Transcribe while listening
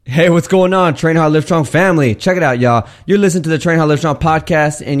Hey, what's going on, Train Hard, Live Strong family? Check it out, y'all. You're listening to the Train Hard, Live Strong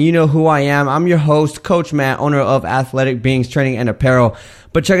podcast, and you know who I am. I'm your host, Coach Matt, owner of Athletic Beings Training and Apparel.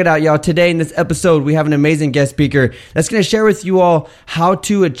 But check it out, y'all. Today in this episode, we have an amazing guest speaker that's going to share with you all how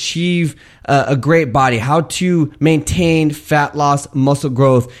to achieve a great body, how to maintain fat loss, muscle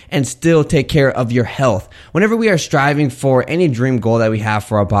growth, and still take care of your health. Whenever we are striving for any dream goal that we have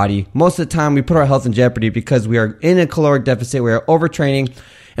for our body, most of the time we put our health in jeopardy because we are in a caloric deficit, we are overtraining,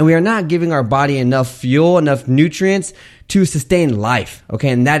 and we are not giving our body enough fuel, enough nutrients to sustain life, okay?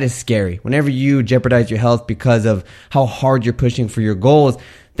 And that is scary. Whenever you jeopardize your health because of how hard you're pushing for your goals,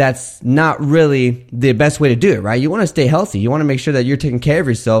 that's not really the best way to do it, right? You want to stay healthy. You want to make sure that you're taking care of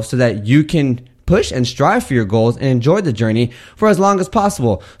yourself so that you can push and strive for your goals and enjoy the journey for as long as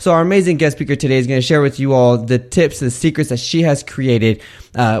possible. So our amazing guest speaker today is going to share with you all the tips, the secrets that she has created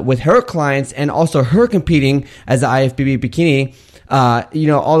with her clients and also her competing as an IFBB bikini.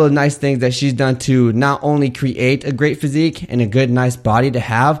 All the nice things that she's done to not only create a great physique and a good, nice body to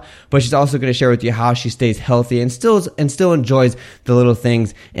have, but she's also going to share with you how she stays healthy and still enjoys the little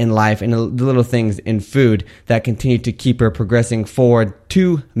things in life and the little things in food that continue to keep her progressing forward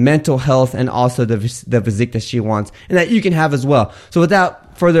to mental health and also the physique that she wants and that you can have as well. So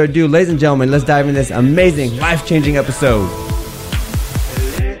without further ado, ladies and gentlemen, let's dive into this amazing, life-changing episode.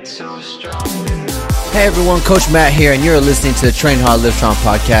 Hey everyone, Coach Matt here, and you're listening to the Train Hard, Live Strong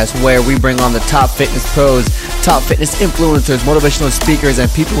podcast, where we bring on the top fitness pros, top fitness influencers, motivational speakers,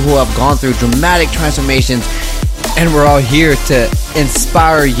 and people who have gone through dramatic transformations, and we're all here to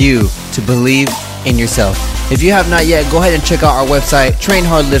inspire you to believe in yourself. If you have not yet, go ahead and check out our website,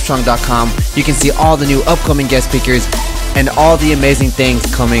 trainhardlivestrong.com. You can see all the new upcoming guest speakers and all the amazing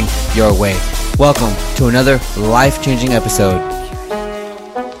things coming your way. Welcome to another life-changing episode.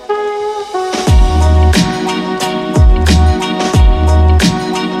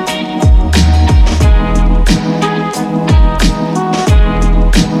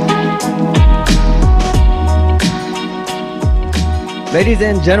 Ladies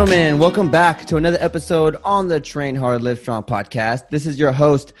and gentlemen, welcome back to another episode on the Train Hard, Live Strong podcast. This is your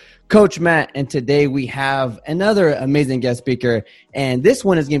host, Coach Matt, and today we have another amazing guest speaker. And this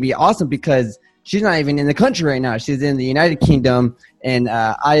one is going to be awesome because she's not even in the country right now. She's in the United Kingdom, an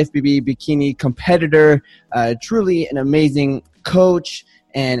IFBB bikini competitor, truly an amazing coach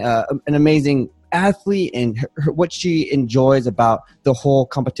and an amazing athlete, and what she enjoys about the whole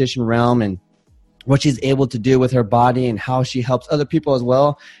competition realm and what she's able to do with her body and how she helps other people as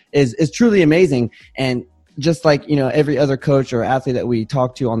well is truly amazing. And just like, every other coach or athlete that we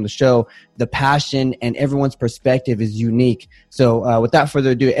talk to on the show, the passion and everyone's perspective is unique. So without further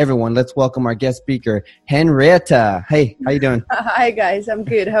ado, everyone, let's welcome our guest speaker, Henrietta. Hey, how you doing? Hi, guys. I'm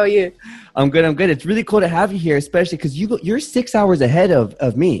good. How are you? I'm good. It's really cool to have you here, especially because you're 6 hours ahead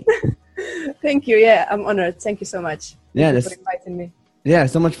of me. Thank you. Yeah, I'm honored. Thank you so much. Thank you for inviting me. Yeah,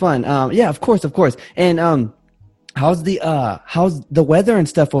 so much fun. Yeah, of course. And how's the weather and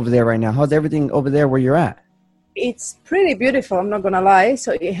stuff over there right now? How's everything over there where you're at? It's pretty beautiful, I'm not gonna lie.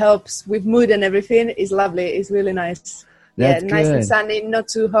 So it helps with mood and everything. It's lovely. It's really nice. That's nice good. And sunny, not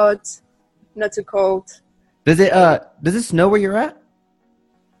too hot, not too cold. Does it snow where you're at?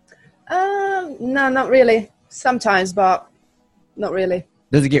 No, not really. Sometimes, but not really.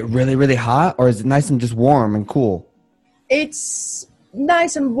 Does it get really, really hot, or is it nice and just warm and cool? It's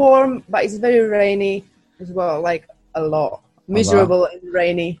nice and warm, but it's very rainy as well, like a lot. Miserable and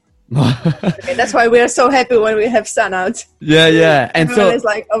rainy. Okay, that's why we're so happy when we have sun out. Yeah. And everyone is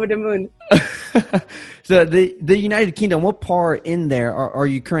like over the moon. So the United Kingdom, what part in there are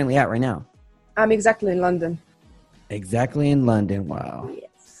you currently at right now? I'm exactly in London. Exactly in London. Wow.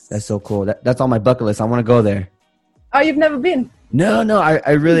 Yes. That's so cool. That's on my bucket list. I want to go there. Oh, you've never been? No,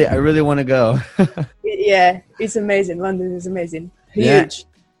 I really want to go. Yeah, it's amazing. London is amazing. Huge. Yeah.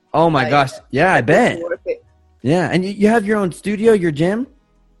 Oh my gosh. Yeah, I bet. Worth it. Yeah, and you have your own studio, your gym?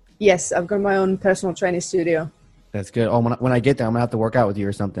 Yes, I've got my own personal training studio. That's good. Oh, when I get there, I'm going to have to work out with you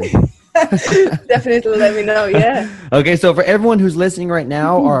or something. Definitely let me know, yeah. Okay, so for everyone who's listening right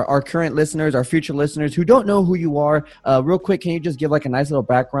now, our current listeners, our future listeners who don't know who you are, real quick, can you just give like a nice little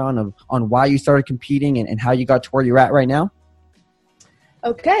background on why you started competing and how you got to where you're at right now?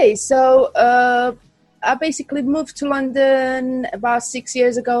 Okay, so I basically moved to London about 6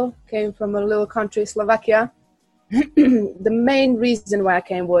 years ago. Came from a little country, Slovakia. The main reason why I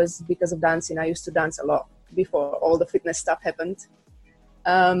came was because of dancing. I used to dance a lot before all the fitness stuff happened.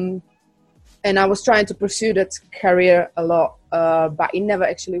 And I was trying to pursue that career a lot, but it never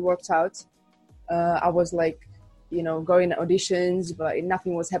actually worked out. I was like, going to auditions, but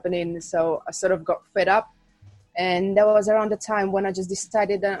nothing was happening. So I sort of got fed up And that was around the time when I just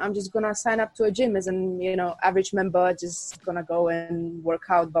decided that I'm just gonna sign up to a gym as an average member, just gonna go and work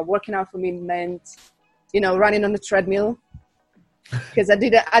out. But working out for me meant running on the treadmill, because I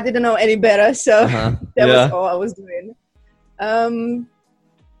didn't know any better, so that was all I was doing. And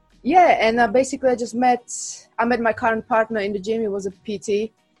basically I met my current partner in the gym. He was a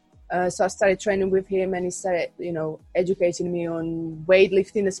PT, so I started training with him, and he started educating me on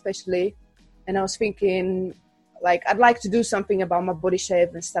weightlifting especially. And I was thinking, like, I'd like to do something about my body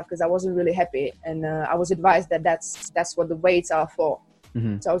shape and stuff, because I wasn't really happy, and I was advised that that's what the weights are for.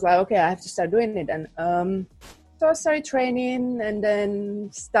 So I was like, okay, I have to start doing it. And so I started training, and then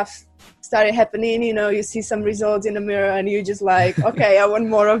stuff started happening. You see some results in the mirror, and you're just like, okay, I want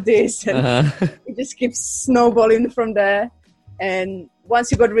more of this. And it just keeps snowballing from there. And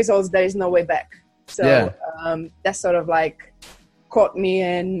once you got results, there is no way back. So that sort of like caught me,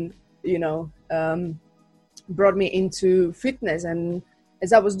 and brought me into fitness. And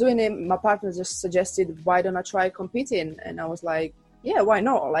as I was doing it, my partner just suggested, why don't I try competing? And I was like, yeah, why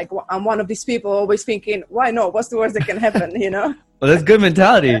not? Like, I'm one of these people always thinking, why not? What's the worst that can happen, Well, that's good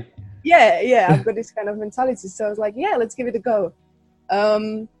mentality. Yeah, I've got this kind of mentality. So I was like, yeah, let's give it a go.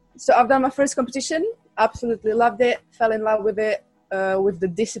 So I've done my first competition, absolutely loved it, fell in love with it, with the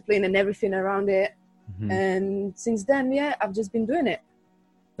discipline and everything around it. And since then, I've just been doing it.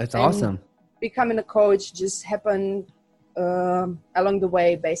 That's awesome. Becoming a coach just happened along the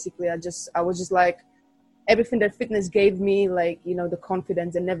way. Basically, I was just like, everything that fitness gave me, like the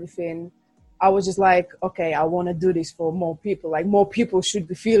confidence and everything, I was just like, okay, I want to do this for more people. Like, more people should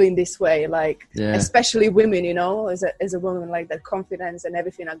be feeling this way, like especially women, as a woman, like that confidence and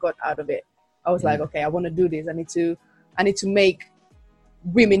everything I got out of it. I was like, okay, I want to do this. I need to make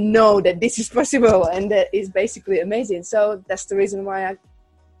women know that this is possible, and that is basically amazing. So that's the reason why I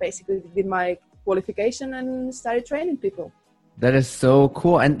basically did my qualification and started training people. That is so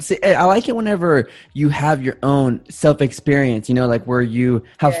cool. And see, I like it whenever you have your own self-experience, like where you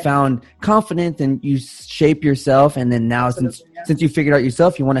have found confidence and you shape yourself. And then now since you figured out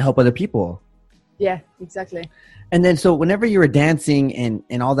yourself, you want to help other people. Yeah, exactly. And then, so whenever you were dancing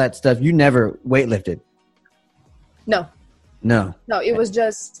and all that stuff, you never weightlifted? No,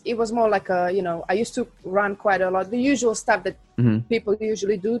 it was more like I used to run quite a lot, the usual stuff that people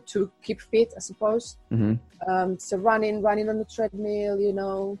usually do to keep fit, I suppose. So running on the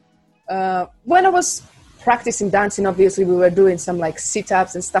treadmill, when I was practicing dancing, obviously we were doing some like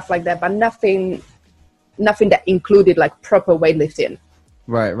sit-ups and stuff like that, but nothing that included like proper weightlifting.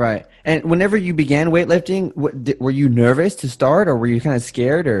 Right. And whenever you began weightlifting, were you nervous to start, or were you kind of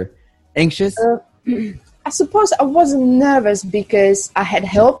scared or anxious? I suppose I wasn't nervous because I had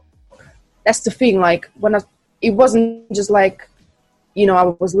help. That's the thing. Like, it wasn't just like,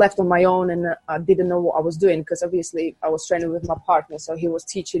 I was left on my own and I didn't know what I was doing, because obviously I was training with my partner, so he was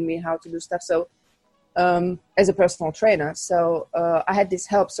teaching me how to do stuff. So, as a personal trainer, so I had this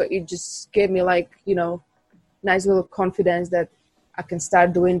help. So it just gave me like, nice little confidence that I can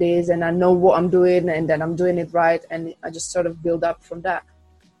start doing this, and I know what I'm doing, and that I'm doing it right, and I just sort of build up from that.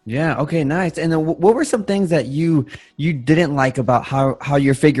 Yeah. Okay. Nice. And then what were some things that you didn't like about how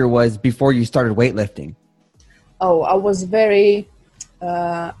your figure was before you started weightlifting? Oh, I was very,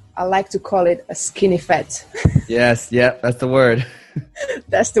 I like to call it a skinny fat. Yes. Yeah. That's the word.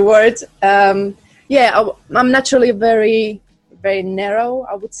 That's the word. I'm naturally very, very narrow,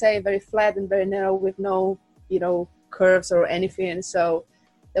 I would say, very flat and very narrow with no, curves or anything. So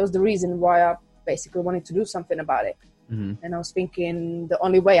that was the reason why I basically wanted to do something about it. And I was thinking the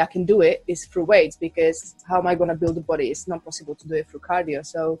only way I can do it is through weights, because how am I going to build a body? It's not possible to do it through cardio.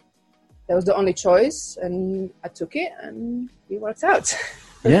 So that was the only choice, and I took it, and it worked out.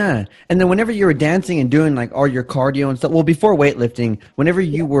 Yeah. And then whenever you were dancing and doing like all your cardio and stuff, well, before weightlifting, whenever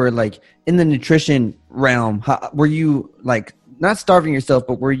you were like in the nutrition realm, were you like not starving yourself,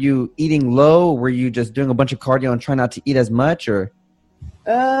 but were you eating low? Were you just doing a bunch of cardio and trying not to eat as much, or?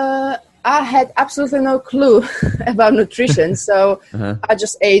 I had absolutely no clue about nutrition. So I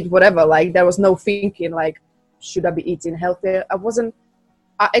just ate whatever. Like, there was no thinking like, should I be eating healthier?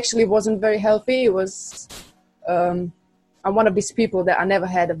 I actually wasn't very healthy. It was, I'm one of these people that I never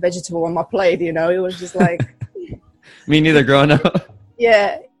had a vegetable on my plate, It was just like. Me neither, growing up.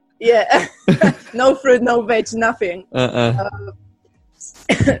 Yeah. No fruit, no veg, nothing.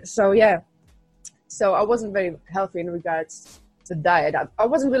 So I wasn't very healthy in regards to diet. I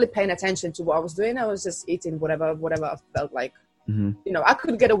wasn't really paying attention to what I was doing. I was just eating whatever I felt like. I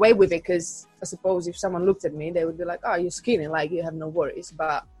could get away with it, because I suppose if someone looked at me, they would be like, oh, you're skinny, like you have no worries.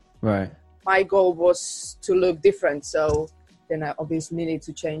 But my goal was to look different, so then I obviously needed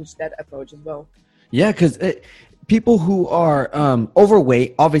to change that approach as well. Yeah, because people who are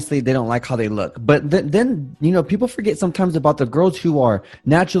overweight, obviously they don't like how they look. But then, you know, people forget sometimes about the girls who are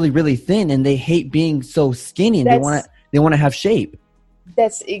naturally really thin and they hate being so skinny and they want to have shape.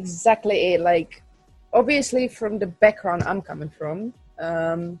 That's exactly it. Like, obviously, from the background I'm coming from,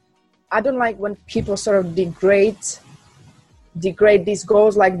 I don't like when people sort of degrade these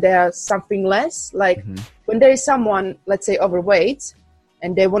goals like they're something less. Like when there is someone, let's say, overweight,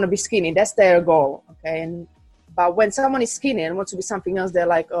 and they want to be skinny, that's their goal. Okay, but when someone is skinny and wants to be something else, they're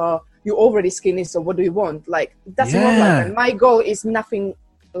like, "Oh, you're already skinny, so what do you want?" Like, it doesn't work like that. My goal is nothing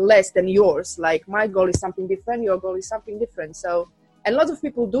less than yours. Like, my goal is something different. Your goal is something different. So, and lots of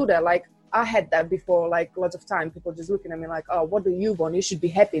people do that. Like, I had that before. Like, lots of time, people just looking at me like, "Oh, what do you want? You should be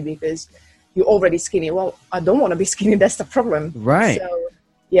happy because you're already skinny." Well, I don't want to be skinny. That's the problem. Right. So,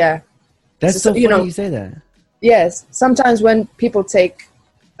 yeah. That's so funny you say that. Yes. Sometimes when people take,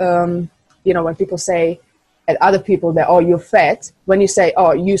 when people say at other people that, "Oh, you're fat," when you say,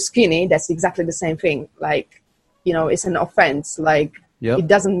 "Oh, you skinny," that's exactly the same thing. Like, it's an offense. Like, it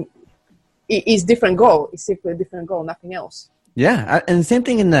doesn't, it's different goal. It's simply a different goal, nothing else. Yeah, and the same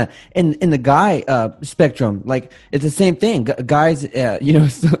thing in the guy spectrum. Like, it's the same thing. Guys,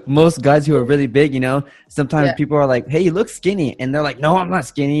 most guys who are really big, sometimes people are like, "Hey, you look skinny," and they're like, "No, I'm not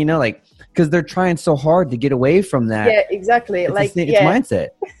skinny," like, because they're trying so hard to get away from that. Yeah, exactly. It's mindset.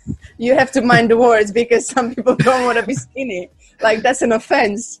 You have to mind the words because some people don't want to be skinny. Like, that's an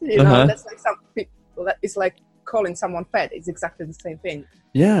offense. That's like some people. It's like calling someone fat. It's exactly the same thing.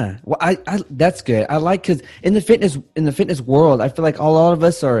 Yeah, well, I that's good. I like, because in the fitness world, I feel like a lot of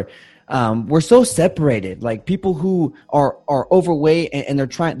us are, we're so separated. Like, people who are overweight and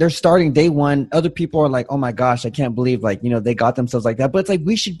they're starting day one. Other people are like, "Oh my gosh, I can't believe they got themselves like that." But it's like,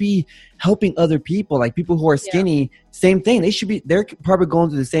 we should be helping other people. Like, people who are skinny, same thing. They're probably going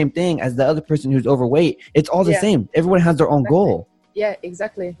through the same thing as the other person who's overweight. It's all the same. Everyone has their own goal. Yeah,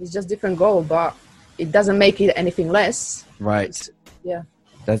 exactly. It's just different goal, but it doesn't make it anything less. Right. Yeah.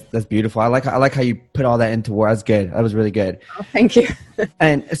 That's beautiful. I like how you put all that into words. That's good. That was really good. Oh, thank you.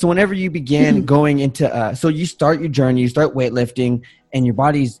 And so whenever you began going into, so you start your journey, you start weightlifting, and your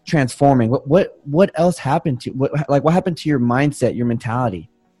body's transforming. What else happened to what happened to your mindset, your mentality?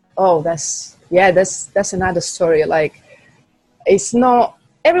 Oh, that's another story. Like, it's not,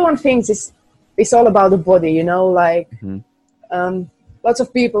 everyone thinks it's all about the body, like, lots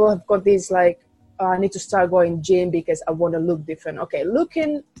of people have got these like, I need to start going gym because I want to look different. Okay,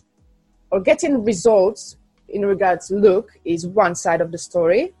 looking or getting results in regards to look is one side of the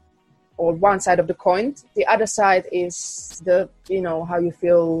story or one side of the coin. The other side is the, how you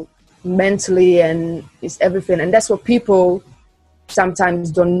feel mentally, and is everything. And that's what people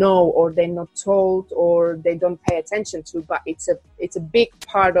sometimes don't know, or they're not told, or they don't pay attention to. But it's a big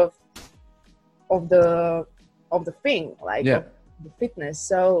part of the thing, like of the fitness.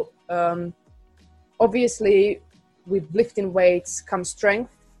 So obviously, with lifting weights comes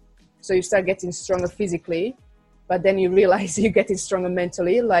strength. So you start getting stronger physically, but then you realize you're getting stronger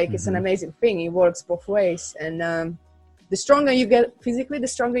mentally. Like, it's an amazing thing. It works both ways. And the stronger you get physically, the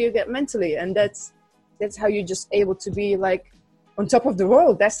stronger you get mentally. And that's how you're just able to be like on top of the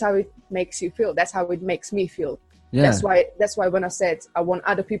world. That's how it makes you feel. That's how it makes me feel. Yeah. That's why when I said I want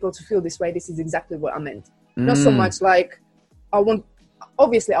other people to feel this way, this is exactly what I meant. Not so much like I want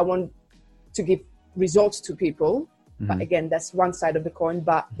to give results to people, but again, that's one side of the coin.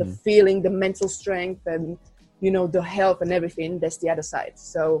 But the feeling, the mental strength, and the health and everything, that's the other side.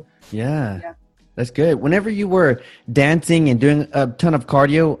 So yeah, that's good. Whenever you were dancing and doing a ton of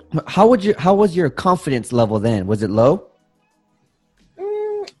cardio, how was your confidence level then? Was it low?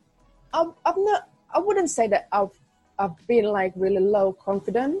 I wouldn't say that I've been like really low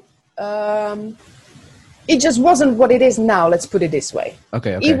confident. It just wasn't what it is now. Let's put it this way.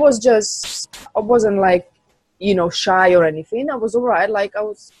 Okay. It was just, I wasn't like, shy or anything. I was all right. Like, I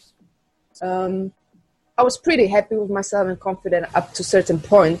was pretty happy with myself and confident up to a certain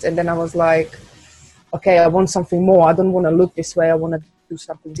point. And then I was like, okay, I want something more. I don't want to look this way. I want to do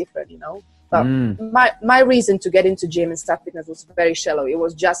something different, But my reason to get into gym and start fitness was very shallow. It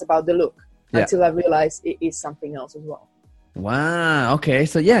was just about the look until I realized it is something else as well. Wow. Okay.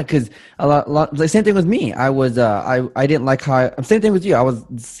 So yeah, because a lot the same thing with me. I was I didn't like how same thing with you. I was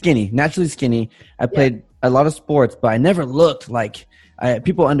skinny, naturally skinny. I played a lot of sports, but I never looked like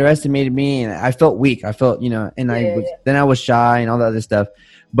people underestimated me, and I felt weak. I felt then I was shy and all the other stuff.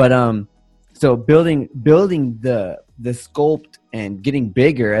 But so building the sculpt and getting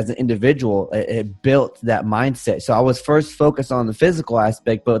bigger as an individual, it built that mindset. So I was first focused on the physical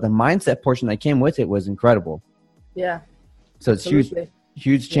aspect, but the mindset portion that came with it was incredible. Yeah. So it's huge.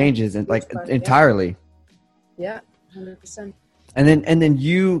 huge changes and like Huge, entirely. Yeah, 100%. And then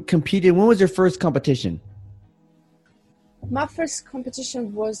you competed. When was your first competition? My first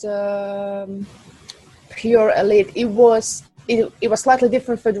competition was pure elite. It was slightly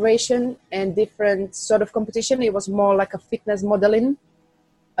different federation and different sort of competition. It was more like a fitness modeling.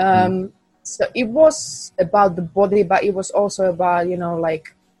 So it was about the body, but it was also about, you know,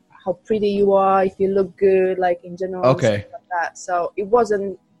 like how pretty you are, if you look good, like in general. Okay. Stuff like that. So it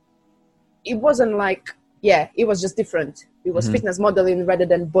wasn't like, it was just different. It was fitness modeling rather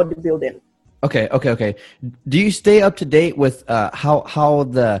than bodybuilding. Okay. Do you stay up to date with how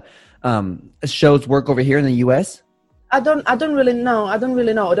the shows work over here in the US? I don't really know.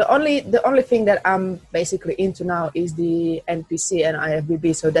 The only thing that I'm basically into now is the NPC and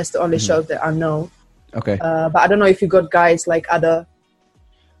IFBB. So that's the only show that I know. Okay. But I don't know if you got guys like other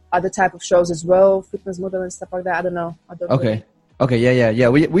type of shows as well, fitness model and stuff like that. I don't know. Okay. Really. Okay. Yeah.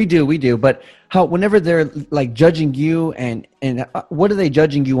 We do. But whenever they're like judging you and what are they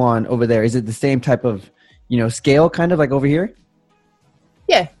judging you on over there? Is it the same type of, scale kind of like over here?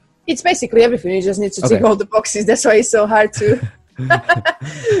 Yeah. It's basically everything. You just need to tick all the boxes. That's why it's so hard to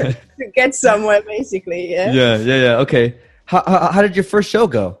to get somewhere, basically. Yeah. Okay. How did your first show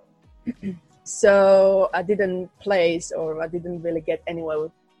go? So I didn't place, or I didn't really get anywhere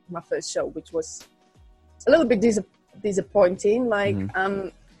with my first show, which was a little bit disappointing. Like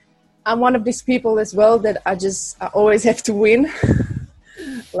I'm one of these people as well that I always have to win.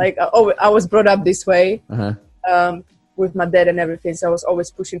 Like I was brought up this way. With my dad and everything, so I was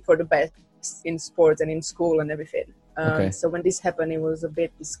always pushing for the best in sports and in school and everything. So when this happened, it was a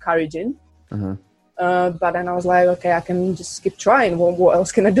bit discouraging. But then I was like, okay, I can just keep trying. What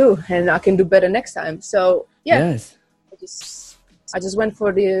else can I do? And I can do better next time. So Yes. I just went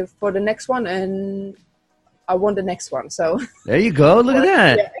for the next one, and I won the next one. So there you go. Look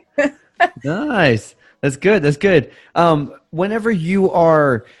at that. Nice. That's good. Whenever you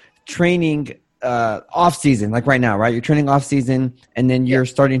are training off season, like right now, right? You're training off season, and then you're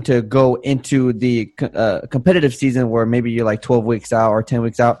starting to go into the competitive season where maybe you're like 12 weeks out or 10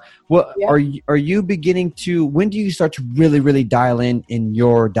 weeks out. Are you beginning to? When do you start to really dial in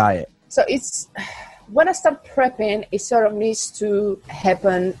your diet? So it's when I start prepping, it sort of needs to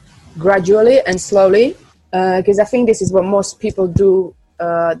happen gradually and slowly, because I think this is what most people do.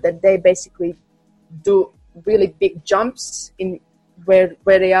 That they basically do really big jumps in where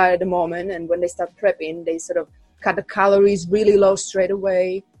they are at the moment, and when they start prepping, they sort of cut the calories really low straight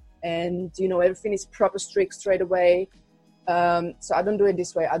away, and everything is proper strict straight away. So I don't do it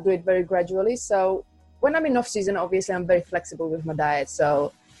this way. I do it very gradually. So when I'm in off season, obviously I'm very flexible with my diet.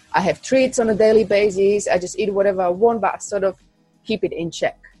 So I have treats on a daily basis. I just eat whatever I want, but I sort of keep it in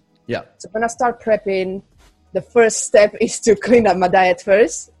check. Yeah. So when I start prepping, the first step is to clean up my diet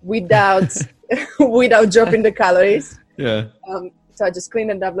first without dropping the calories. Yeah. So I just clean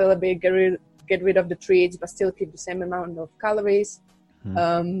it up a little bit, get rid of the treats, but still keep the same amount of calories.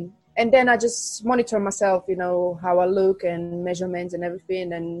 And then I just monitor myself, how I look and measurements and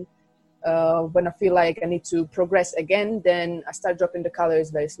everything. And when I feel like I need to progress again, then I start dropping the calories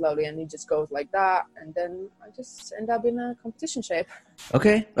very slowly, and it just goes like that. And then I just end up in a competition shape.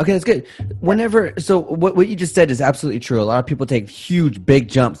 Okay, that's good. So what you just said is absolutely true. A lot of people take huge, big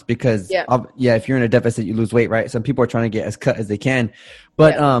jumps because, if you're in a deficit, you lose weight, right? Some people are trying to get as cut as they can.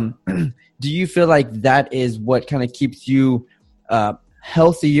 But do you feel like that is what kind of keeps you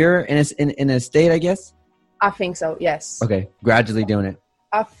healthier in a state, I guess? I think so, yes. Okay, gradually doing it.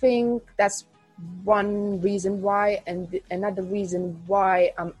 I think that's one reason why, and another reason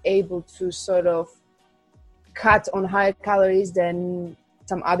why I'm able to sort of cut on higher calories than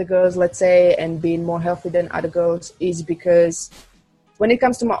some other girls, let's say, and being more healthy than other girls is because when it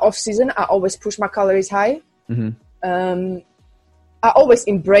comes to my off season, I always push my calories high. I always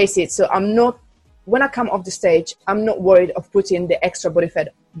embrace it. So when I come off the stage, I'm not worried of putting the extra body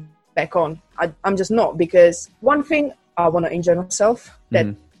fat back on. I'm just not, because one thing, I want to enjoy myself.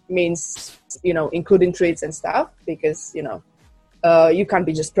 That means, including treats and stuff, because, you can't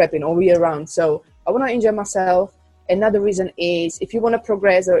be just prepping all year round. So I want to enjoy myself. Another reason is if you want to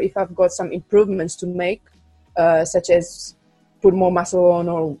progress, or if I've got some improvements to make, such as put more muscle on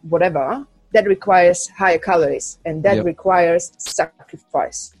or whatever, that requires higher calories, and that requires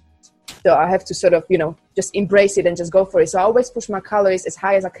sacrifice. So I have to sort of, just embrace it and just go for it. So I always push my calories as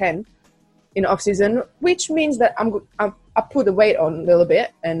high as I can in off season, which means that I put the weight on a little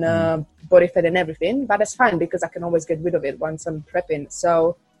bit and body fat and everything, but that's fine because I can always get rid of it once I'm prepping.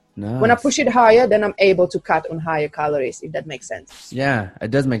 So Nice. When I push it higher, then I'm able to cut on higher calories, if that makes sense. Yeah, it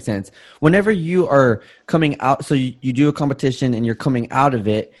does make sense. Whenever you are coming out, so you do a competition and you're coming out of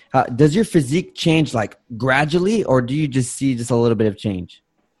it, does your physique change like gradually, or do you just see just a little bit of change?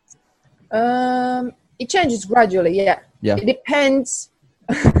 It changes gradually, yeah. Yeah. It depends.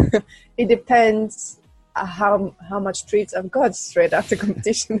 It depends how much treats I've got straight after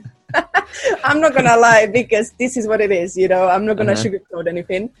competition. I'm not gonna lie, because this is what it is, you know. I'm not gonna sugarcoat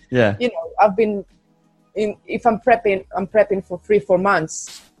anything. Yeah. You know, I've been if I'm prepping for 3-4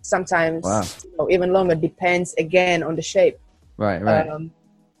 months, sometimes. Wow. You know, even longer. Depends again on the shape. Right.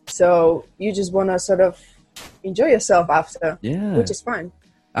 So you just want to sort of enjoy yourself after, which is fine.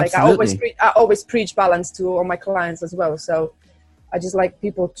 Like Absolutely. I always preach balance to all my clients as well. So I just like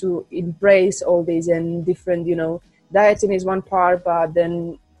people to embrace all these and different, you know, dieting is one part, but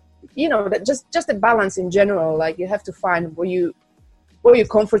then, you know, that just a balance in general. Like you have to find what you're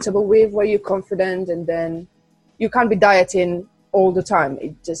comfortable with, where you're confident, and then you can't be dieting all the time.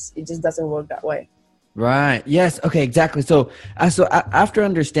 It just doesn't work that way. Right. Yes. Okay. Exactly. So after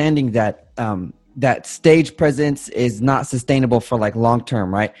understanding that, that stage presence is not sustainable for like long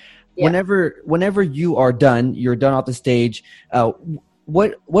term, right? Yeah. Whenever you're done off the stage,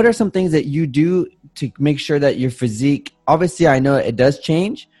 what are some things that you do to make sure that your physique, obviously I know it does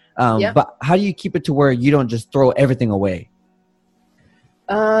change, but how do you keep it to where you don't just throw everything away?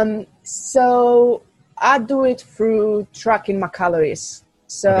 So I do it through tracking my calories.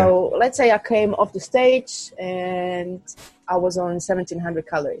 So let's say I came off the stage and I was on 1,700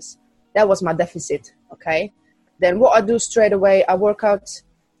 calories. That was my deficit, okay? Then what I do straight away, I work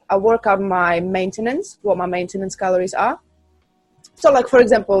out my maintenance, what my maintenance calories are. So like, for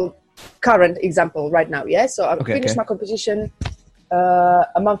example, current example right now, yeah? So I finished my competition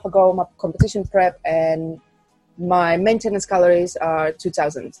a month ago, my competition prep, and my maintenance calories are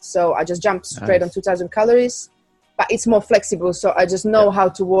 2,000. So I just jumped straight on 2,000 calories, but it's more flexible. So I just know how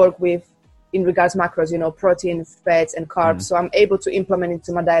to work with, in regards macros, you know, protein, fats, and carbs. So I'm able to implement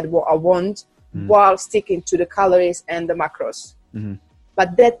into my diet what I want while sticking to the calories and the macros.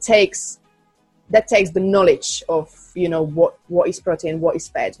 But that takes the knowledge of, you know, what is protein, what is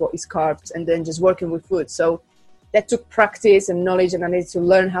fat, what is carbs, and then just working with food. So that took practice and knowledge, and I needed to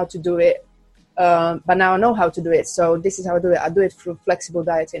learn how to do it. But now I know how to do it. So this is how I do it. I do it through flexible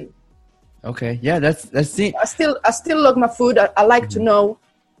dieting. Okay. Yeah, that's it. I still love my food. I like to know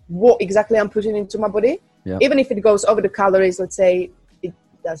what exactly I'm putting into my body. Yep. Even if it goes over the calories, let's say, it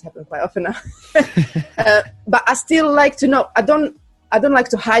does happen quite often now. But I still like to know. I don't like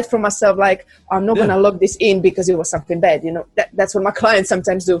to hide from myself, like, I'm not going to log this in because it was something bad. You know, that's what my clients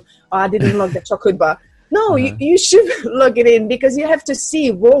sometimes do. Oh, I didn't log the chocolate bar. No, you should log it in, because you have to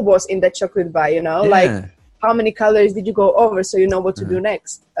see what was in that chocolate bar, you know, like how many calories did you go over, so you know what to do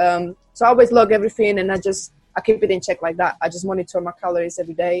next. So I always log everything, and I keep it in check like that. I just monitor my calories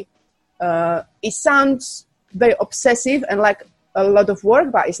every day. It sounds very obsessive and like a lot of work,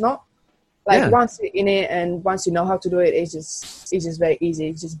 but it's not. Like once you're in it and once you know how to do it, it's just very easy.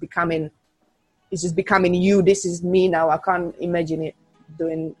 It's just becoming you. This is me now. I can't imagine it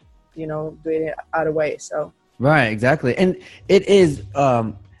doing it other way. So right, exactly. And it is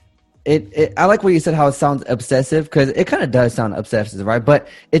I like what you said, how it sounds obsessive, because it kind of does sound obsessive, right? But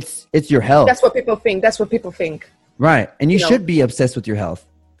it's your health. That's what people think. Right. And you should be obsessed with your health.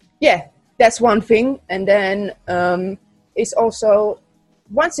 Yeah, that's one thing. And then it's also,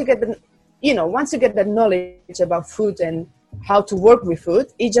 once you get the knowledge about food and how to work with food,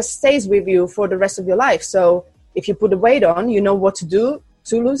 it just stays with you for the rest of your life. So if you put the weight on, you know what to do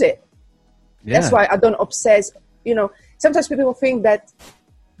to lose it. Yeah. That's why I don't obsess. You know, sometimes people think that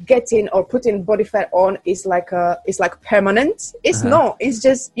getting or putting body fat on is like permanent. It's not. It's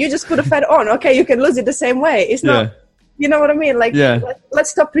just, you just put the fat on. Okay, you can lose it the same way. It's not. You know what I mean? Like,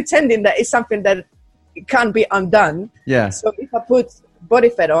 let's stop pretending that it's something that it can't be undone. Yeah. So if I put body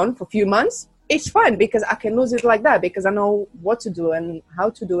fat on for a few months, it's fine, because I can lose it like that, because I know what to do and how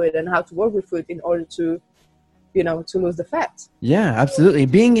to do it and how to work with food in order to, you know, to lose the fat. Yeah, absolutely.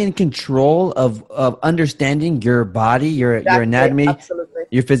 Being in control of understanding your body, your anatomy,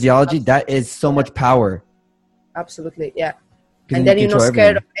 your physiology, that is so much power. Absolutely, yeah. And then you're not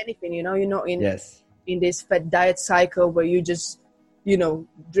scared of anything, you know, you're not in this fat diet cycle where you just, you know,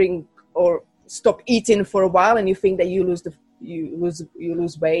 drink or stop eating for a while and you think that you lose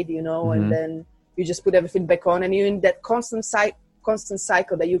weight, you know, and then you just put everything back on, and you're in that constant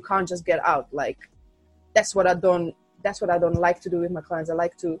cycle that you can't just get out. Like, that's what I don't like to do with my clients. I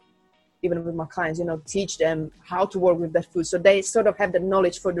like to, even with my clients, you know, teach them how to work with that food, so they sort of have the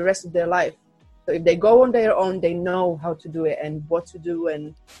knowledge for the rest of their life. So if they go on their own, they know how to do it and what to do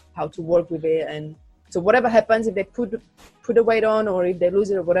and how to work with it. And so whatever happens, if they put the weight on or if they lose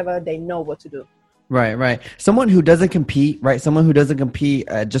it or whatever, they know what to do. Right, right. Someone who doesn't compete, right? Someone who doesn't compete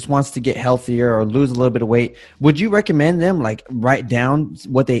just wants to get healthier or lose a little bit of weight. Would you recommend them like write down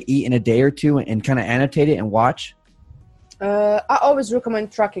what they eat in a day or two and kind of annotate it and watch? I always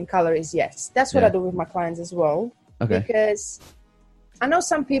recommend tracking calories. Yes, that's what I do with my clients as well. Okay. Because I know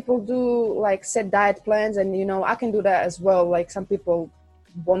some people do like set diet plans, and you know I can do that as well. Like some people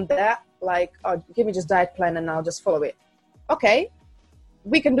want that, like, oh, give me just diet plan and I'll just follow it. Okay,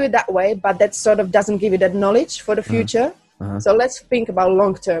 we can do it that way, but that sort of doesn't give you that knowledge for the future. So let's think about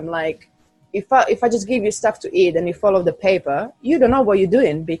long term. Like if I just give you stuff to eat and you follow the paper, you don't know what you're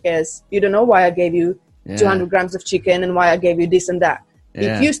doing because you don't know why I gave you 200 grams of chicken and why I gave you this and that.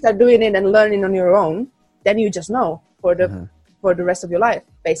 If you start doing it and learning on your own, then you just know for the rest of your life,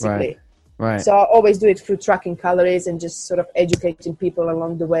 basically. Right. So I always do it through tracking calories and just sort of educating people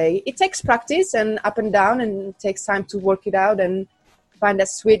along the way. It takes practice and up and down, and it takes time to work it out and find that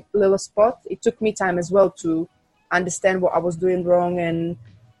sweet little spot. It took me time as well to understand what I was doing wrong and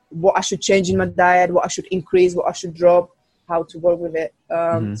what I should change in my diet, what I should increase, what I should drop, how to work with it.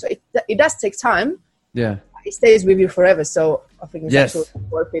 So it does take time. Yeah. It stays with you forever. So I think it's actually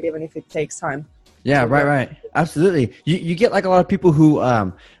worth it, even if it takes time. Yeah, right. Absolutely. You get like a lot of people who,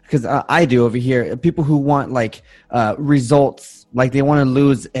 because I do over here, people who want like results, like they want to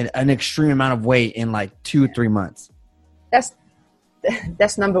lose an extreme amount of weight in like 2-3 months.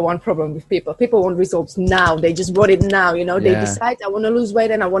 That's number one problem with people. People want results now. They just want it now. You know, they decide I want to lose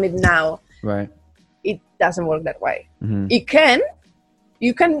weight and I want it now. Right. It doesn't work that way. You can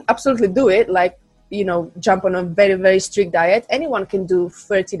absolutely do it. Like, you know, jump on a very, very strict diet. Anyone can do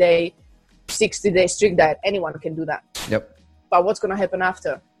 30-day, 60-day strict diet. Anyone can do that. Yep. But what's going to happen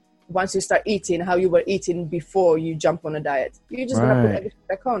after? Once you start eating how you were eating before you jump on a diet, you're just going to put everything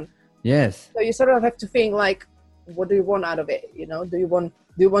back on. Yes. So you sort of have to think like, what do you want out of it? You know, do you want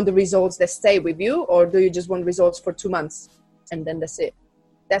the results that stay with you, or do you just want results for 2 months and then that's it?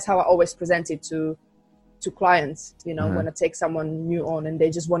 That's how I always present it to clients. You know, when I take someone new on and they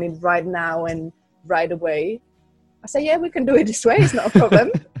just want it right now and right away, I say, yeah, we can do it this way. It's not a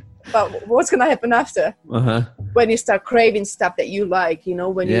problem. But what's going to happen after? When you start craving stuff that you like, you know,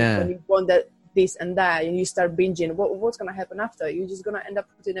 when you want that, this and that, and you start binging, what's going to happen after? You're just going to end up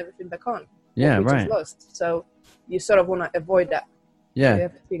putting everything back on. Yeah, right. Lost. So you sort of want to avoid that. Yeah. You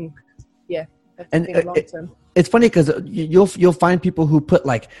have to think, think long term. It's funny because you'll find people who put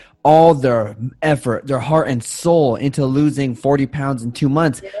like all their effort, their heart and soul into losing 40 pounds in 2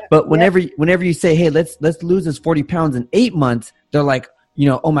 months. Yeah. But whenever you say, hey, let's lose this 40 pounds in 8 months, they're like, you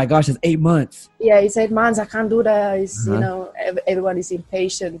know, oh my gosh, it's 8 months. Yeah, it's 8 months. I can't do that. It's, you know, everyone is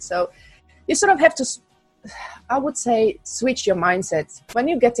impatient. So you sort of have to, I would say, switch your mindset. When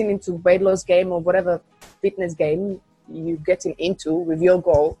you're getting into weight loss game or whatever fitness game you're getting into with your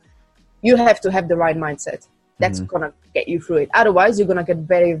goal, you have to have the right mindset. That's going to get you through it. Otherwise, you're going to get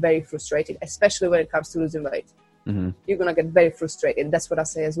very, very frustrated, especially when it comes to losing weight. You're going to get very frustrated. That's what I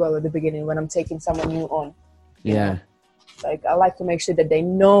say as well at the beginning when I'm taking someone new on. Yeah. Know? Like, I like to make sure that they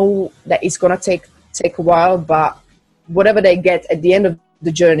know that it's going to take a while, but whatever they get at the end of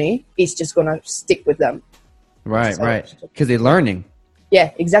the journey, it's just going to stick with them. Right, so, right. Because they're learning.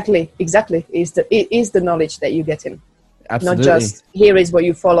 Yeah, exactly. It is the knowledge that you're getting. Absolutely. Not just here is what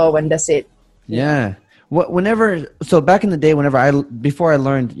you follow and that's it. Yeah. So back in the day, before I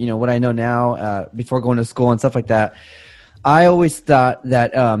learned, you know, what I know now, before going to school and stuff like that, I always thought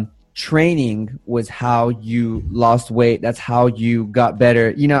that training was how you lost weight. That's how you got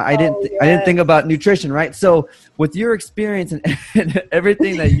better. You know, I didn't think about nutrition, right? So with your experience and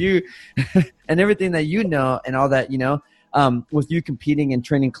everything that you and everything that you know and all that, you know, with you competing and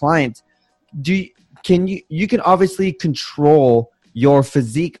training clients, you can obviously control your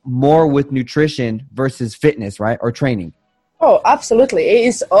physique more with nutrition versus fitness, right? Or training. Oh, absolutely. It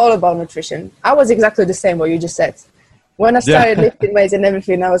is all about nutrition. I was exactly the same what you just said. When I started lifting weights and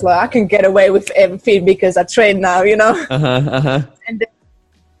everything, I was like, I can get away with everything because I train now, you know? And then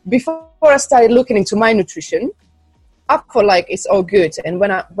before I started looking into my nutrition, I felt like it's all good. And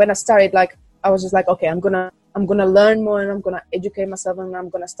when I started, like, I was just like, okay, I'm gonna learn more and I'm gonna educate myself and I'm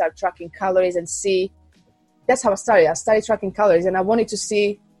gonna start tracking calories and see. That's how I started. I started tracking calories and I wanted to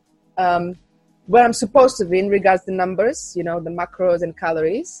see where I'm supposed to be in regards to numbers, you know, the macros and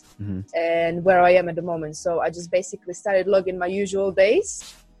calories, and where I am at the moment. So I just basically started logging my usual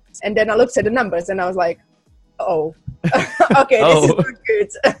days, and then I looked at the numbers and I was like, oh, Okay, this is not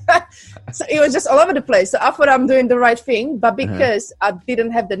good. So it was just all over the place. So I thought I'm doing the right thing, but because I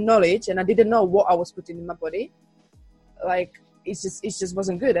didn't have the knowledge and I didn't know what I was putting in my body, like it just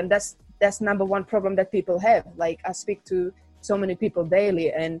wasn't good. And that's number one problem that people have. Like I speak to so many people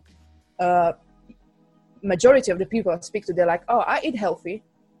daily, and majority of the people I speak to, they're like, "Oh, I eat healthy."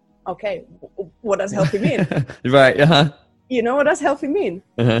 Okay, what does healthy mean? Right. You know, what does healthy mean?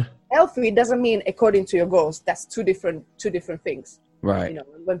 Healthy doesn't mean according to your goals. That's two different things. Right. You know,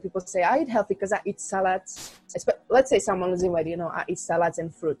 when people say I eat healthy because I eat salads, let's say someone is invited, you know, I eat salads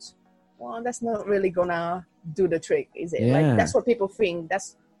and fruits. Well, that's not really gonna do the trick, is it? Yeah. Like that's what people think.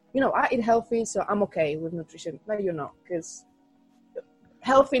 That's, you know, I eat healthy, so I'm okay with nutrition. No, you're not, because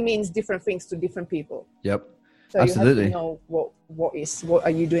healthy means different things to different people. Yep. So Absolutely. you have to know what are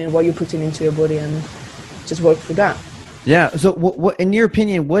you doing, what you're putting into your body, and just work for that. Yeah. So what in your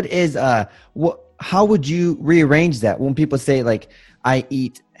opinion, what is how would you rearrange that when people say like I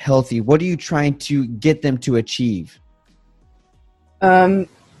eat healthy? What are you trying to get them to achieve? So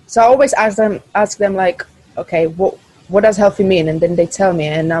I always ask them like, okay, what does healthy mean? And then they tell me,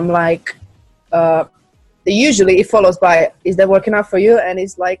 and I'm like, usually it follows by, is that working out for you? And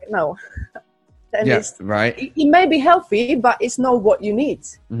it's like, no. And yes, right. It may be healthy, but it's not what you need.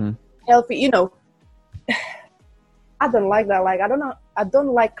 Healthy, you know. I don't like that. Like, I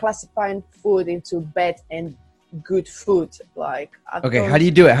don't like classifying food into bad and good food. Like, okay, how do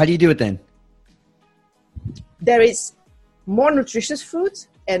you do it? How do you do it then? There is more nutritious food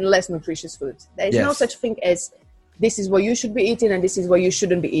and less nutritious food. There is no such thing as this is what you should be eating and this is what you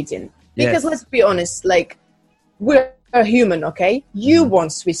shouldn't be eating. Because let's be honest, like, we're human, okay? You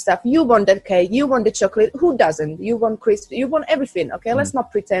want sweet stuff. You want that cake. You want the chocolate. Who doesn't? You want crisp. You want everything, okay? Let's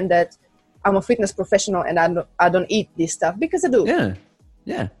not pretend that I'm a fitness professional and I don't eat this stuff, because I do.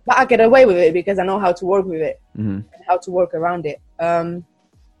 Yeah. But I get away with it because I know how to work with it and how to work around it.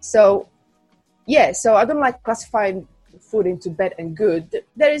 So I don't like classifying food into bad and good.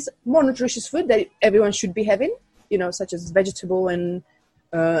 There is more nutritious food that everyone should be having, you know, such as vegetable and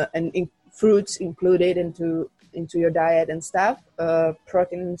fruits included into your diet and stuff,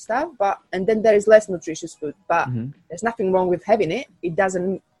 protein and stuff. And then there is less nutritious food. But there's nothing wrong with having it. It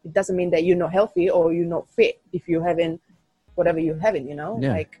doesn't mean that you're not healthy or you're not fit if you're having whatever you're having, you know.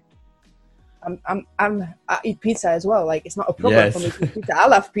 Like I eat pizza as well. Like, it's not a problem for me to eat pizza. I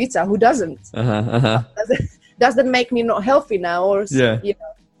love pizza. Who doesn't? Doesn't make me not healthy now, or you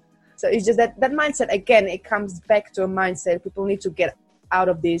know. So it's just that mindset again. It comes back to a mindset. People need to get out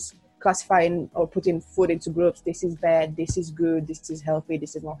of this classifying or putting food into groups. This is bad. This is good. This is healthy.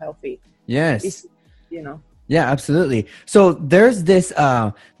 This is not healthy. Yes. You know. Yeah, absolutely. So there's this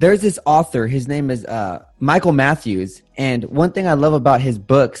author. His name is Michael Matthews, and one thing I love about his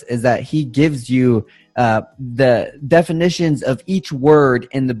books is that he gives you the definitions of each word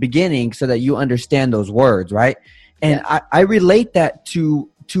in the beginning so that you understand those words, right? And I relate that to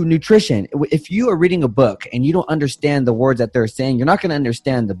nutrition. If you are reading a book and you don't understand the words that they're saying, you're not going to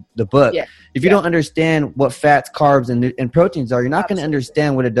understand the book. If you don't understand what fats, carbs, and proteins are, you're not going to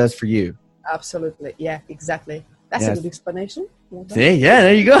understand what it does for you. Absolutely. Yeah, exactly. That's a good explanation. See, yeah,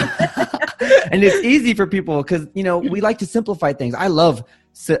 there you go. And it's easy for people because, you know, we like to simplify things. I love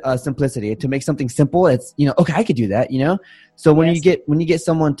simplicity. To make something simple, it's, you know, okay, I could do that, you know? So when you get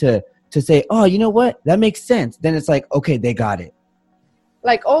someone to say, oh, you know what, that makes sense, then it's like, okay, they got it.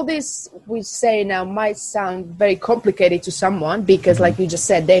 Like, all this we say now might sound very complicated to someone because, like you just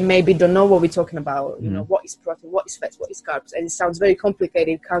said, they maybe don't know what we're talking about. You know, what is protein, what is fats, what is carbs, and it sounds very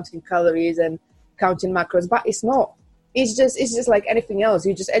complicated, counting calories and counting macros, but it's not. It's just like anything else.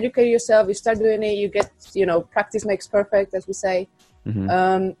 You just educate yourself. You start doing it. You get, you know, practice makes perfect, as we say.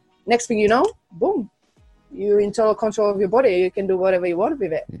 Next thing you know, boom, you're in total control of your body. You can do whatever you want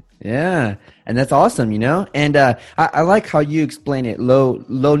with it. Yeah. And that's awesome, you know? And I like how you explain it, low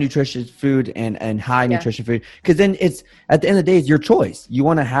nutritious food and high nutrition food. Because then it's, at the end of the day, it's your choice. You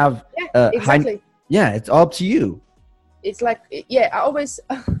want to have exactly. It's all up to you. It's like, I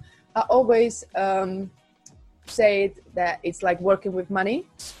always say that it's like working with money.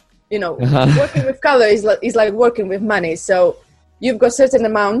 You know, working with calories is like working with money. So you've got certain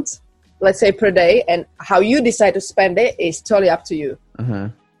amount, let's say, per day, and how you decide to spend it is totally up to you.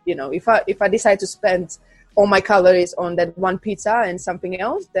 You know, if I decide to spend all my calories on that one pizza and something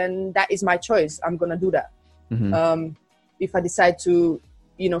else, then that is my choice. I'm gonna do that. If I decide to,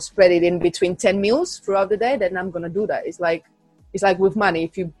 you know, spread it in between 10 meals throughout the day, then I'm gonna do that. It's like with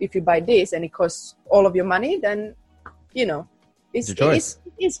money. If you buy this and it costs all of your money, then, you know, it's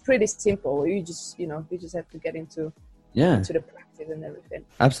pretty simple. You just have to get into the practice active and everything.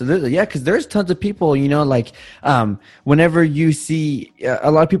 Absolutely. Yeah. Cause there's tons of people, you know, like, whenever you see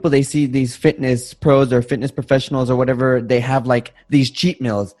a lot of people, they see these fitness pros or fitness professionals or whatever, they have like these cheat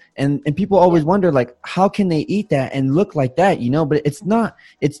meals and people always wonder like, how can they eat that and look like that, you know, but it's not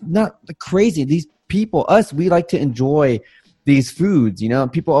crazy. These people, we like to enjoy these foods, you know,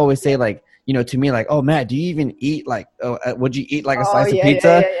 people always say like, you know, to me, like, oh, Matt, do you even eat like, would you eat like a slice of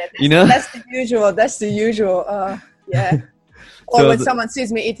pizza? You know, that's the usual. Yeah. Or So when someone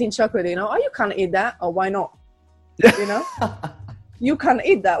sees me eating chocolate, you know, oh, you can't eat that. Or why not? You know, you can't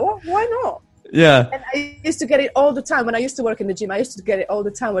eat that. Well, why not? Yeah. And I used to get it all the time when I used to work in the gym. I used to get it all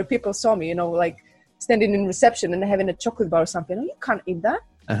the time where people saw me, you know, like standing in reception and having a chocolate bar or something. Oh, you can't eat that.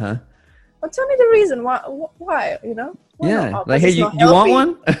 Well, tell me the reason why, you know? Why not? Oh, like, hey, you want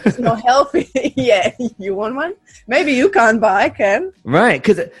one? It's not healthy. Yeah, you want one? Maybe you can't, but I can. Right,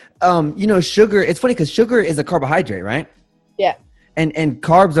 because you know, sugar. It's funny because sugar is a carbohydrate, right? Yeah. And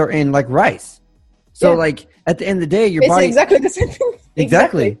carbs are in like rice. So like at the end of the day, your body exactly the same thing.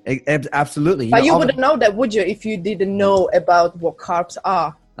 Exactly. Absolutely. But you wouldn't know that, would you, if you didn't know about what carbs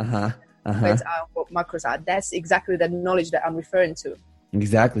are? Fats are, what macros are. That's exactly the knowledge that I'm referring to.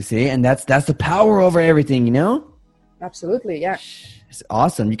 Exactly. See, and that's the power over everything, you know? Absolutely, yeah. It's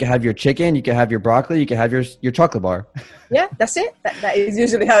awesome. You can have your chicken, you can have your broccoli, you can have your chocolate bar. Yeah, that's it. That is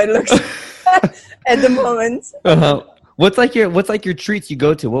usually how it looks at the moment. What's like your treats you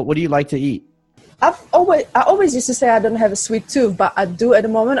go to? What do you like to eat? I always used to say I don't have a sweet tooth, but I do at the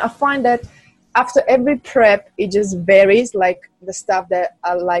moment. I find that after every prep, it just varies, like the stuff that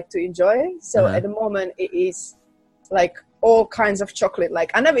I like to enjoy. So at the moment, it is like all kinds of chocolate. Like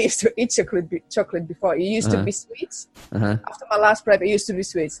I never used to eat chocolate before. It used to be sweets. After my last prep, it used to be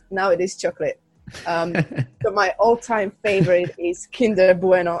sweets. Now it is chocolate. So my all-time favorite is Kinder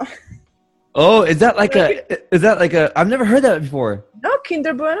Bueno. Oh, is that like a? I've never heard that before. No,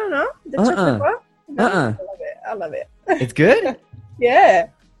 Kinder Bueno, no. The chocolate bar. No, I love it. It's good? Yeah.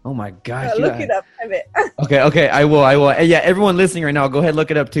 Oh my gosh. Look it up. Have it. Okay. I will. And yeah, everyone listening right now, go ahead and look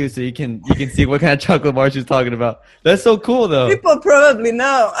it up too, so you can see what kind of chocolate bar she's talking about. That's so cool, though. People probably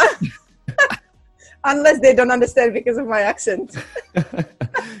know, unless they don't understand because of my accent.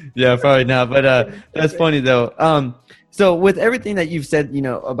 Yeah, probably not. But that's funny though. So with everything that you've said, you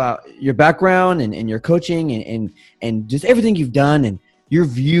know, about your background and your coaching and just everything you've done and your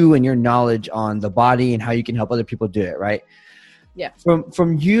view and your knowledge on the body and how you can help other people do it, right? Yeah.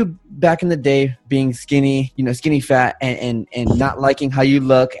 From you back in the day being skinny, you know, skinny fat and not liking how you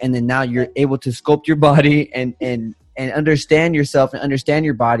look, and then now you're able to sculpt your body and understand yourself and understand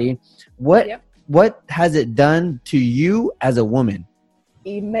your body. What has it done to you as a woman?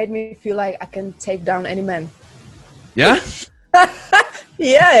 It made me feel like I can take down any man. Yeah?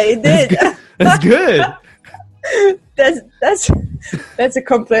 Yeah, it did. That's good. That's a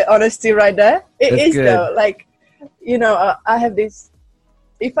complete honesty right there. It is good. Though. Like, you know, I have this.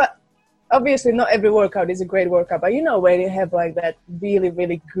 Obviously not every workout is a great workout, but you know when you have like that really,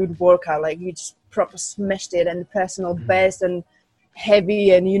 really good workout, like you just proper smashed it and personal best and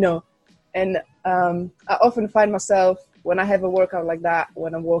heavy and, you know, and I often find myself when I have a workout like that,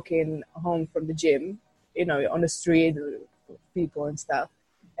 when I'm walking home from the gym, you know, on the street with people and stuff.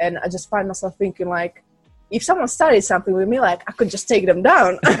 And I just find myself thinking like, if someone started something with me, like I could just take them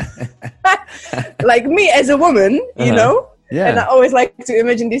down. Like me as a woman, you know? Yeah. And I always like to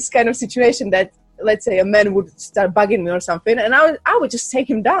imagine this kind of situation that, let's say, a man would start bugging me or something, and I would just take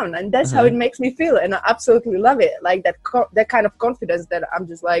him down. And that's how it makes me feel. And I absolutely love it. Like that kind of confidence that I'm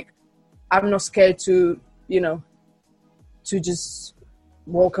just like, I'm not scared to, you know, to just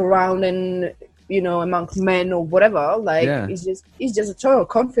walk around and, you know, amongst men or whatever. Like, it's just a total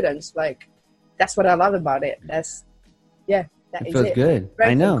confidence. Like, that's what I love about it. That is it. Good.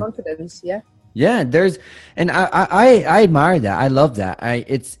 Strength I know. And confidence. Yeah. Yeah, and I admire that. I love that.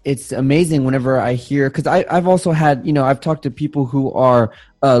 It's amazing whenever I hear, because I've also had, you know, I've talked to people who are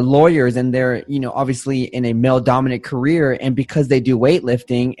lawyers, and they're, you know, obviously in a male dominant career, and because they do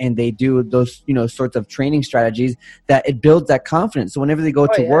weightlifting and they do those, you know, sorts of training strategies, that it builds that confidence. So whenever they go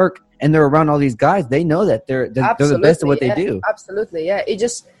to work and they're around all these guys, they know that they're the best at what they do. Absolutely, yeah.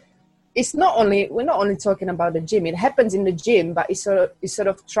 We're not only talking about the gym. It happens in the gym, but it sort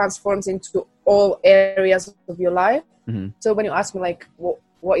of transforms into all areas of your life. So when you ask me like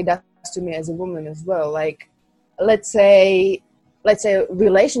what it does to me as a woman as well, like let's say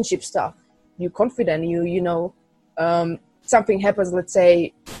relationship stuff, you're confident, you know, something happens, let's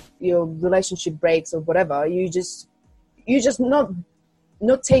say your relationship breaks or whatever, you just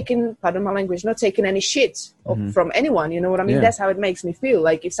not taking, pardon my language, not taking any shit from anyone, you know what I mean? That's how it makes me feel.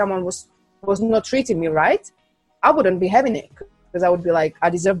 Like if someone was not treating me right, I wouldn't be having it, because I would be like, I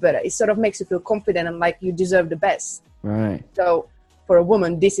deserve better. It sort of makes you feel confident and like you deserve the best. Right. So for a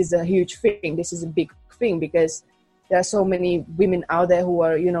woman, this is a huge thing. This is a big thing because there are so many women out there who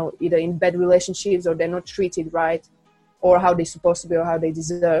are, you know, either in bad relationships or they're not treated right or how they're supposed to be or how they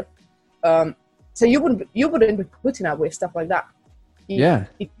deserve. So you wouldn't be putting up with stuff like that.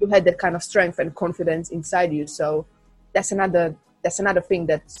 If you had that kind of strength and confidence inside you. So that's another thing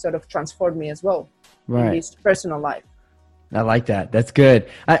that sort of transformed me as well in this personal life. I like that. That's good.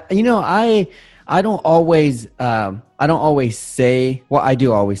 I don't always say, well, I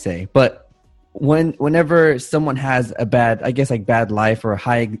do always say, but whenever someone has a bad life or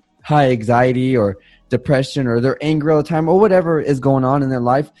high anxiety or depression or they're angry all the time or whatever is going on in their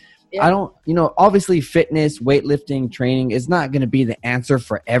life, I don't, obviously fitness, weightlifting, training is not going to be the answer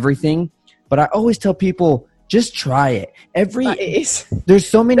for everything, but I always tell people, just try it. There's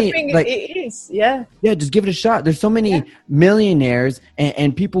so many, it is. Yeah, just give it a shot. There's so many millionaires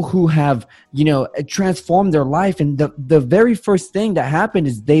and people who have, transformed their life. And the very first thing that happened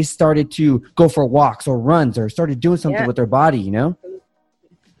is they started to go for walks or runs or started doing something with their body,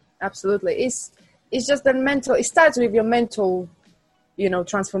 Absolutely. It's just the mental, it starts with your mental,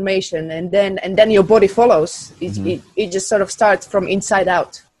 transformation and then your body follows. It just sort of starts from inside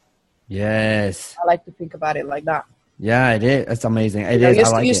out. Yes. I like to think about it like that. Yeah, it is. That's amazing.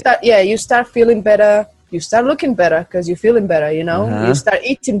 You start feeling better. You start looking better because you're feeling better, You start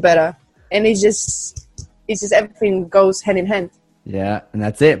eating better. And it's just everything goes hand in hand. Yeah, and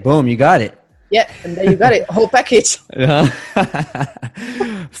that's it. Boom, you got it. Yeah, and then you got it. Whole package.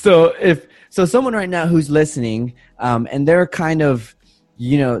 So someone right now who's listening, and they're kind of,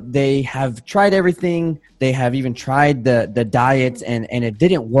 they have tried everything. They have even tried the diets and it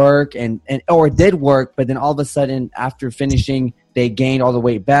didn't work or it did work, but then all of a sudden after finishing, they gained all the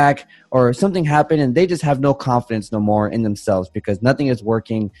weight back or something happened and they just have no confidence no more in themselves because nothing is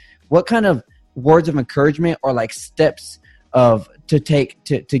working. What kind of words of encouragement or like steps to take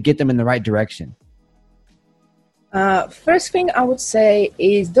to get them in the right direction? First thing I would say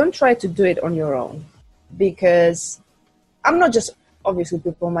is don't try to do it on your own because I'm not just, obviously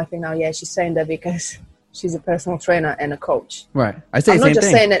people might think, she's saying that because she's a personal trainer and a coach. Right. I say the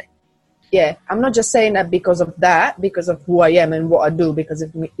same thing. I'm not just saying that because of who I am and what I do, because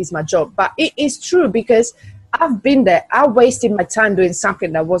it's my job. But it is true because I've been there. I wasted my time doing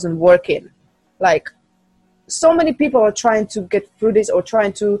something that wasn't working. Like so many people are trying to get through this or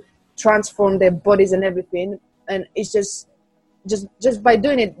trying to transform their bodies and everything. And it's just by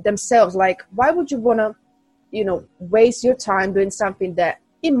doing it themselves. Like, why would you want to, waste your time doing something that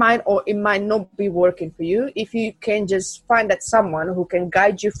it might or it might not be working for you if you can just find that someone who can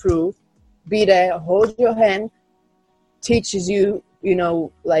guide you through, be there, hold your hand, teaches you,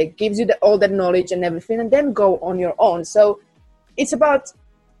 gives you all that knowledge and everything, and then go on your own. So it's about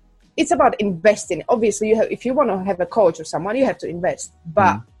investing. Obviously, if you want to have a coach or someone, you have to invest.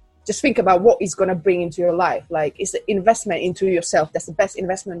 But just think about what it's going to bring into your life. Like, it's an investment into yourself. That's the best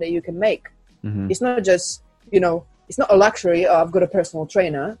investment that you can make. It's not just, it's not a luxury. Oh, I've got a personal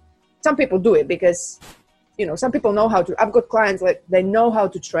trainer. Some people do it because, some people know how to. I've got clients like they know how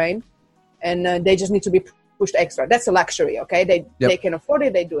to train, and they just need to be pushed extra. That's a luxury, okay? They can afford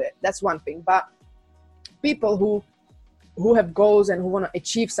it. They do it. That's one thing. But people who have goals and who want to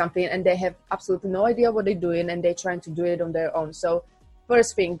achieve something and they have absolutely no idea what they're doing and they're trying to do it on their own. So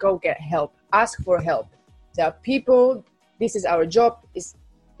first thing, go get help. Ask for help. There are people. This is our job.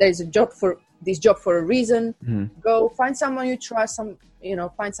 There's a job for this job for a reason. Go find someone you trust,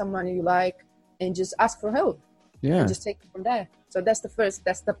 find someone you like, and just ask for help. Yeah. And just take it from there. So that's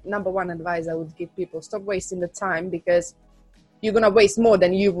the number one advice I would give people. Stop wasting the time because you're going to waste more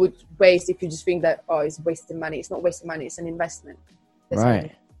than you would waste if you just think that, it's wasting money. It's not wasting money. It's an investment. That's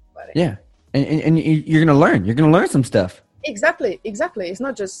right. Yeah. And you're going to learn. You're going to learn some stuff. Exactly. It's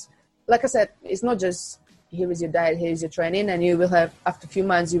not just, like I said, it's not just here is your diet, here is your training, and you will have, after a few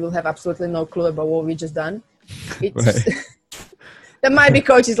months, you will have absolutely no clue about what we just done. It's there might be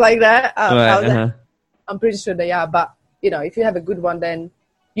coaches like that out there. I'm pretty sure they are, but if you have a good one, then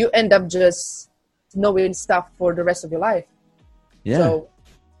you end up just knowing stuff for the rest of your life. Yeah. So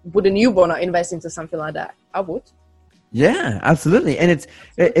wouldn't you want to invest into something like that? I would. Yeah, absolutely. And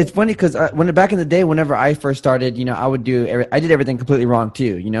it's funny because back in the day, whenever I first started, I did everything completely wrong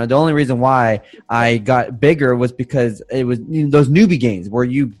too. The only reason why I got bigger was because it was those newbie gains where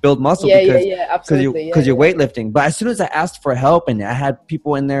you build muscle because you're weightlifting. But as soon as I asked for help and I had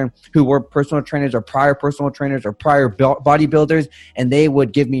people in there who were personal trainers or prior personal trainers or prior bodybuilders, and they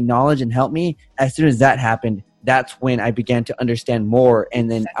would give me knowledge and help me, as soon as that happened, that's when I began to understand more. And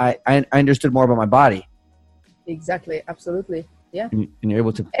then I understood more about my body. Exactly. Absolutely. Yeah. And you're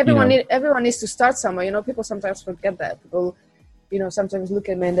able to, everyone needs to start somewhere. You know, people sometimes forget that. People, you know, sometimes look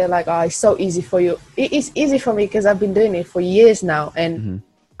at me and they're like, oh, it's so easy for you. It is easy for me because I've been doing it for years now. And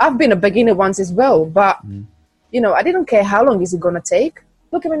I've been a beginner once as well. But, you know, I didn't care how long is it going to take.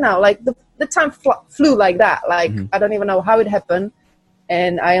 Look at me now. Like, the time flew like that. Like, I don't even know how it happened.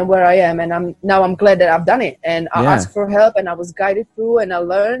 And I am where I am. And I'm glad that I've done it. And I asked for help and I was guided through and I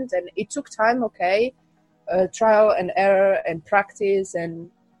learned. And it took time, okay. Trial and error and practice and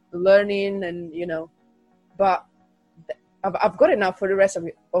learning and, you know, but I've got it now for the rest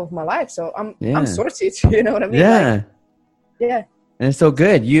of my life. So I'm sorted, you know what I mean? Yeah. Like, yeah. And it's so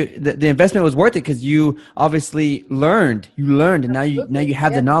good. The investment was worth it because you obviously learned, and now you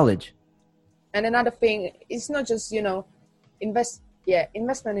have the knowledge. And another thing, it's not just, you know, investment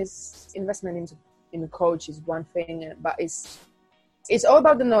in a coach is one thing, but it's all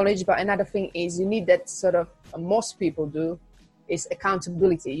about the knowledge. But another thing is you need that sort of, most people do, is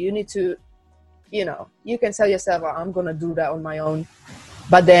accountability. You need to, you know, you can tell yourself, oh, I'm going to do that on my own.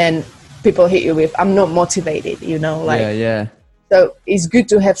 But then people hit you with, I'm not motivated, you know, like, so it's good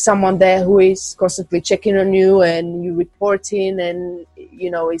to have someone there who is constantly checking on you and you reporting and, you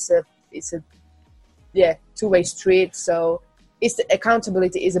know, it's a two-way street. So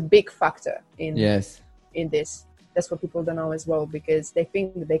accountability is a big factor in this. That's what people don't know as well, because they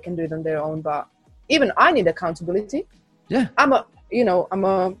think that they can do it on their own. But even I need accountability. Yeah. I'm not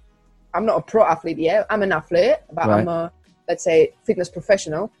a pro athlete yet. I'm an athlete, but I'm a, let's say, fitness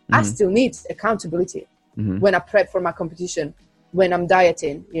professional. I still need accountability when I prep for my competition, when I'm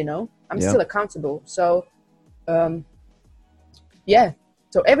dieting, you know, I'm still accountable. So, so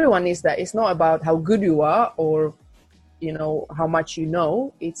everyone needs that. It's not about how good you are or, you know, how much you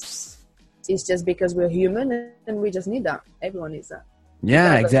know. It's just because we're human and we just need that. Everyone needs that.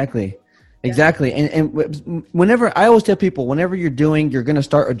 Yeah, exactly. Exactly. And whenever I always tell people, whenever you're going to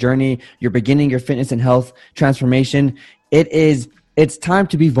start a journey, you're beginning your fitness and health transformation, it's time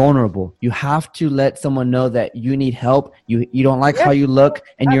to be vulnerable. You have to let someone know that you need help. You don't like how you look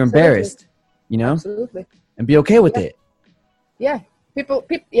and you're embarrassed, you know, and be okay with it. Yeah. People,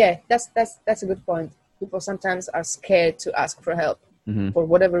 that's a good point. People sometimes are scared to ask for help for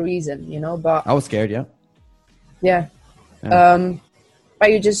whatever reason, you know, but I was scared. Yeah.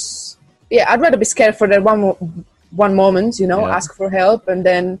 But you just, I'd rather be scared for that one moment, you know, ask for help and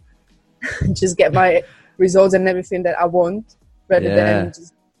then just get my results and everything that I want, rather than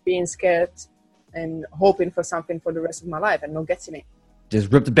just being scared and hoping for something for the rest of my life and not getting it.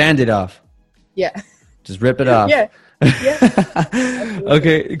 Just rip the Band-Aid off. Yeah. Just rip it off. Yeah.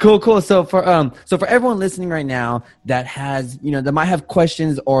 Okay, cool. So for everyone listening right now that has, you know, that might have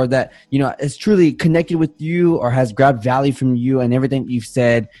questions or that, you know, is truly connected with you or has grabbed value from you and everything you've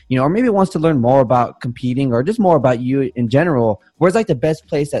said, you know, or maybe wants to learn more about competing or just more about you in general, where's like the best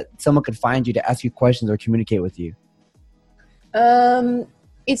place that someone could find you to ask you questions or communicate with you?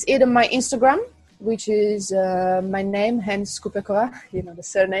 It's either my Instagram, which is my name, Hens Kupekova, you know, the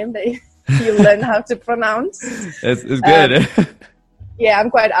surname that you learn how to pronounce. It's good.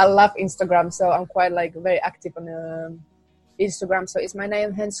 I love Instagram, so I'm quite like very active on Instagram. So it's my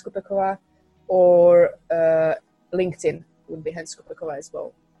name, Hens Kupekova, or LinkedIn would be Hens Kupekova as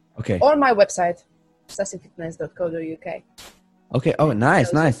well. Okay. Or my website, sassyfitness.co.uk. Okay. Oh,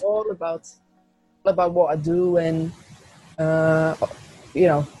 nice. All about what I do and you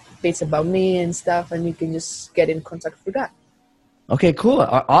know, bits about me and stuff, and you can just get in contact through that. Okay, cool.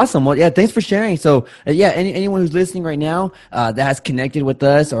 Awesome. Well, thanks for sharing. So anyone who's listening right now that has connected with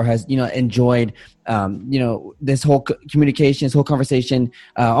us or has, you know, enjoyed, you know, this whole communication, this whole conversation,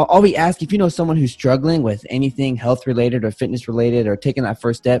 all we ask, if you know someone who's struggling with anything health related or fitness related or taking that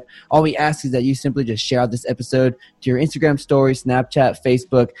first step, all we ask is that you simply just share out this episode to your Instagram story, Snapchat,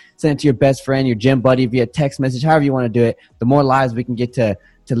 Facebook, send it to your best friend, your gym buddy via text message, however you want to do it. The more lives we can get to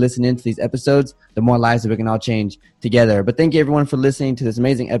listen into these episodes, the more lives that we can all change together. But thank you everyone for listening to this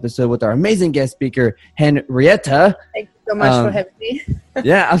amazing episode with our amazing guest speaker, Henrietta. Thank you so much for having me.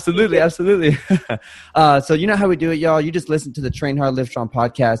 Yeah, absolutely. So you know how we do it, y'all. You just listen to the Train Hard, Live Strong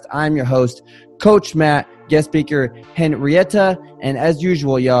podcast. I'm your host, Coach Matt, guest speaker, Henrietta. And as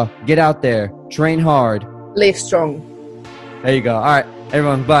usual, y'all, get out there, train hard, live strong. There you go. All right,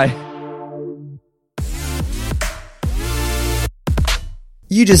 everyone, bye.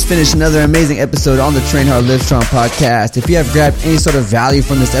 You just finished another amazing episode on the Train Hard, Live Strong podcast. If you have grabbed any sort of value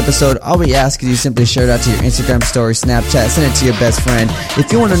from this episode, all we ask is you simply share it out to your Instagram story, Snapchat, send it to your best friend.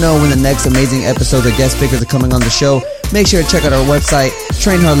 If you want to know when the next amazing episode or guest speakers are coming on the show, make sure to check out our website,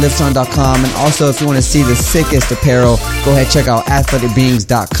 trainhardlivestrong.com. And also, if you want to see the sickest apparel, go ahead and check out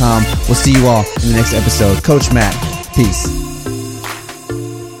athleticbeings.com. We'll see you all in the next episode. Coach Matt, peace.